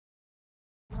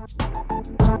And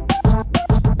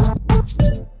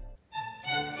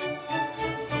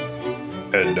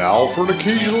now for an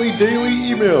occasionally daily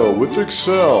email with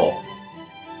Excl.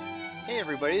 Hey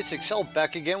everybody, it's Excel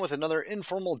back again with another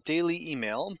informal daily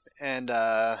email, and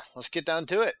let's get down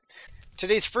to it.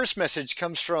 Today's first message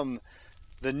comes from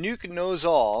The Nuke Knows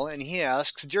All, and he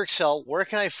asks, Dear Excel, where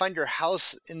can I find your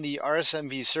house in the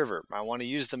RSMV server? I want to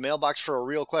use the mailbox for a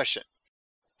real question.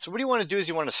 So what you want to do is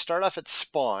you want to start off at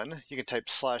spawn. You can type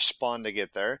 /spawn to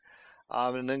get there.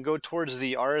 And then go towards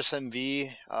the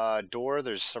RSMV door.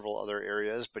 There's several other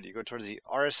areas, but you go towards the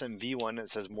RSMV one.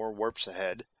 It says more warps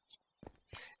ahead.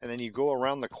 And then you go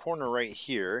around the corner right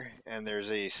here, and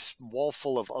there's a wall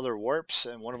full of other warps,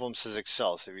 and one of them says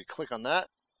Excel. So if you click on that,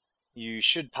 you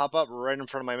should pop up right in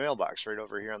front of my mailbox, right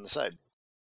over here on the side.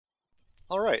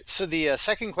 All right, so the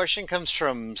second question comes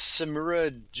from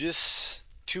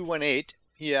Simuragis218.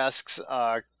 He asks,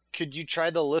 could you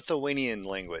try the Lithuanian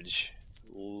language?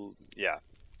 Yeah,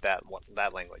 that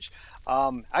language.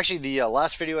 Actually, the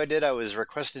last video I did, I was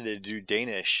requested to do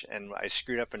Danish, and I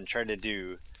screwed up and tried to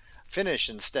do Finnish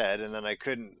instead, and then I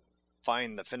couldn't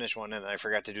find the Finnish one, and I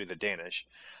forgot to do the Danish.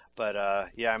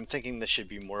 But yeah, I'm thinking this should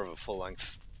be more of a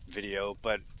full-length video.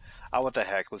 But what the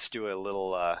heck? Let's do a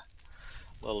little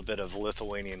bit of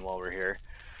Lithuanian while we're here.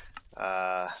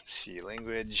 See,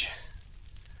 language,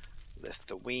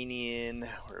 Lithuanian.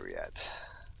 Where are we at?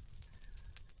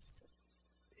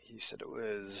 He said it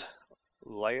was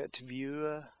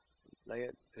Latvia.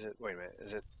 Is it? Wait a minute.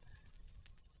 Is it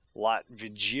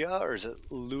Latvia or is it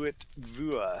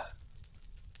Luitvua?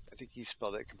 I think he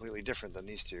spelled it completely different than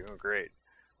these two. Oh, great.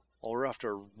 Well, we're off to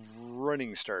a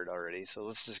running start already, so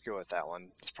let's just go with that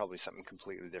one. It's probably something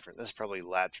completely different. This is probably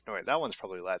Latvian. No, wait, that one's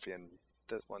probably Latvian.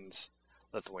 That one's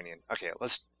Lithuanian. Okay,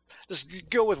 let's just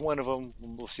go with one of them.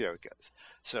 We'll see how it goes.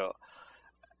 So,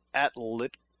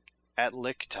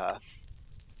 Atlikta.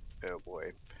 Oh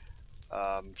boy.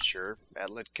 Sure.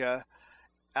 Atlitka.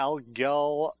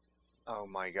 Algal. Oh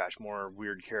my gosh, more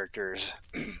weird characters.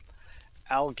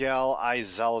 Algal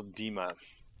Izaldima.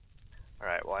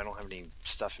 Alright, well I don't have any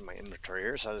stuff in my inventory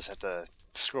here, so I'll just have to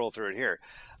scroll through it here.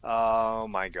 Oh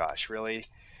my gosh, really?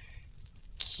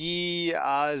 Kiaziniz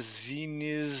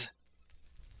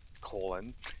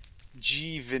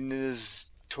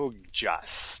Jiviniz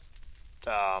Togjas.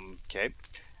 Okay.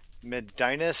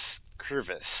 Medinus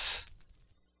Curvis.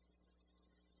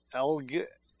 Egles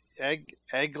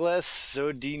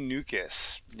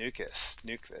Zodinukis.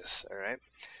 Nukvis. Alright.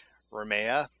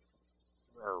 Ramea.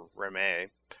 Or Rame.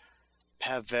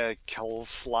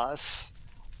 Pavekelslas.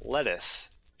 Lettuce.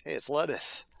 Hey, it's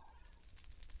lettuce.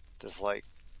 Just like,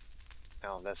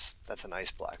 oh, that's an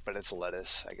ice block, but it's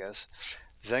lettuce, I guess.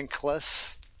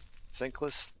 Zenklis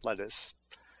lettuce.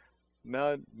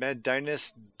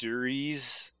 Medinus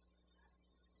Duries.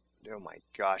 Oh my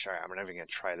gosh, alright, I'm not even going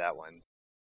to try that one.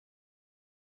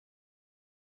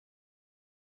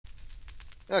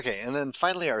 Okay, and then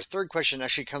finally our third question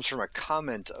actually comes from a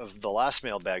comment of the last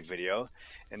mailbag video,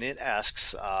 and it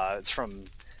asks, it's from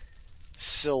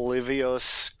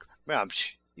Silvios, well,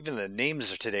 even the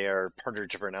names of today are harder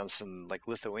to pronounce than like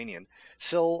Lithuanian.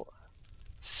 Silvios.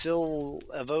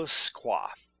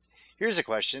 Here's a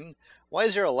question. Why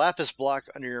is there a lapis block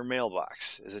under your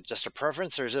mailbox? Is it just a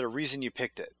preference, or is it a reason you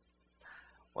picked it?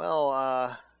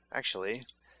 Well, actually,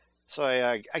 so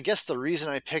I guess the reason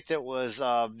I picked it was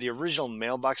the original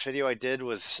mailbox video I did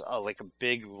was like a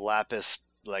big lapis,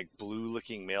 like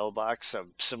blue-looking mailbox,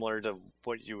 similar to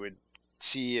what you would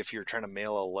see if you're trying to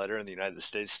mail a letter in the United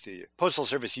States. The Postal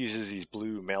Service uses these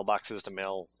blue mailboxes to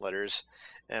mail letters,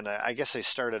 and I guess I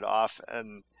started off,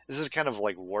 and this is kind of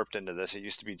like warped into this. It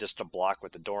used to be just a block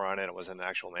with the door on it. It was an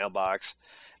actual mailbox.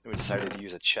 Then we decided to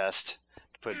use a chest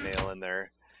to put mail in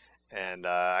there. And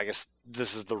I guess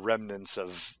this is the remnants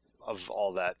of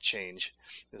all that change,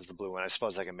 is the blue one. I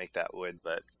suppose I can make that wood,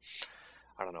 but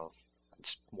I don't know. I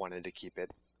just wanted to keep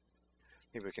it.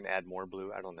 Maybe we can add more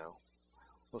blue. I don't know.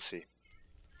 We'll see.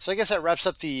 So I guess that wraps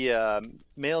up the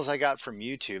mails I got from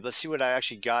YouTube. Let's see what I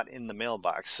actually got in the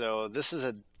mailbox. So this is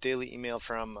a daily email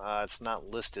from, it's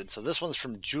not listed. So this one's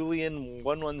from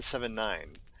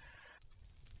Julian1179.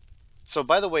 So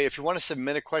by the way, if you want to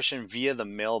submit a question via the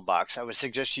mailbox, I would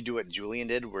suggest you do what Julian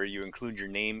did, where you include your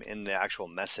name in the actual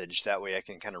message. That way I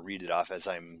can kind of read it off as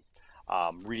I'm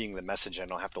reading the message. I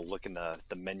don't have to look in the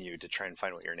menu to try and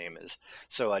find what your name is.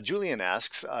 So Julian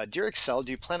asks, Dear Excel,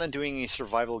 do you plan on doing any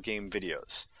survival game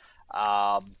videos?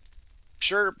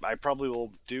 Sure, I probably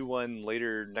will do one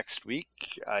later next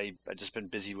week. I've just been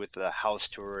busy with the house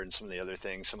tour and some of the other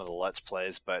things, some of the Let's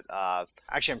Plays, but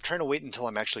actually I'm trying to wait until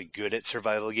I'm actually good at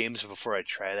survival games before I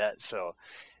try that. So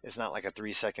it's not like a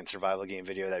 3-second survival game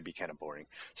video. That'd be kind of boring.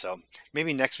 So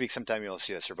maybe next week sometime you'll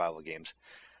see the survival games.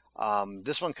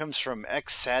 This one comes from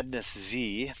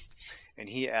XSadnessZ, and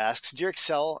he asks, Dear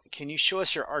Excl, can you show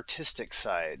us your artistic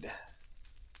side?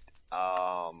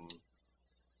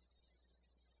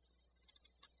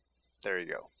 There you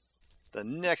go. The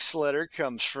next letter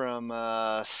comes from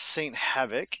Saint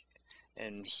Havoc,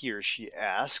 and he or she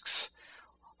asks,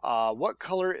 what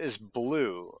color is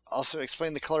blue? Also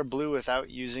explain the color blue without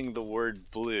using the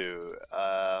word blue.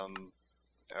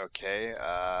 Okay,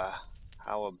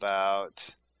 how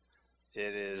about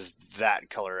it is that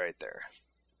color right there?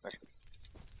 Okay.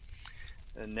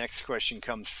 The next question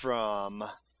comes from,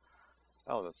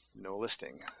 oh, no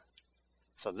listing.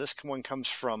 So this one comes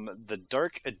from The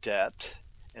Dark Adept,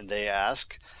 and they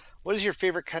ask, what is your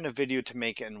favorite kind of video to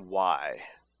make and why?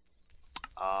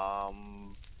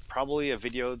 Probably a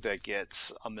video that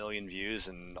gets 1 million views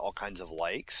and all kinds of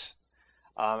likes.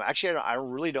 Actually, I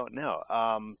really don't know.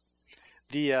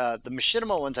 The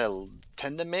machinima ones I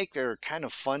tend to make, they're kind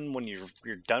of fun when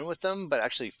you're done with them, but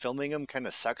actually filming them kind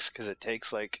of sucks because it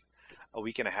takes like a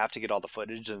week and a half to get all the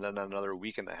footage and then another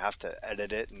week and a half to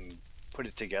edit it and put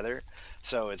it together.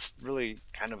 So it's really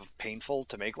kind of painful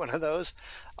to make one of those,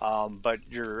 but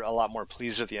you're a lot more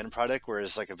pleased with the end product,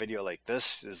 whereas like a video like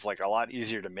this is like a lot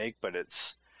easier to make, but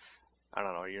it's, I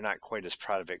don't know, you're not quite as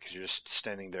proud of it because you're just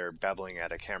standing there babbling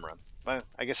at a camera. But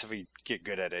I guess if you get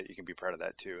good at it, you can be proud of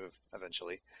that too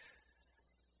eventually.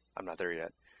 I'm not there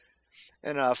yet.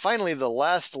 And finally, the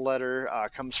last letter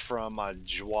comes from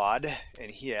Jawad,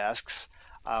 and he asks,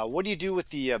 what do you do with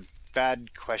the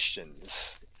bad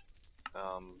questions?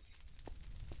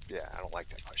 Yeah, I don't like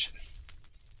that question.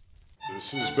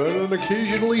 This has been an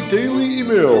occasionally daily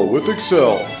email with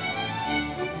Excl.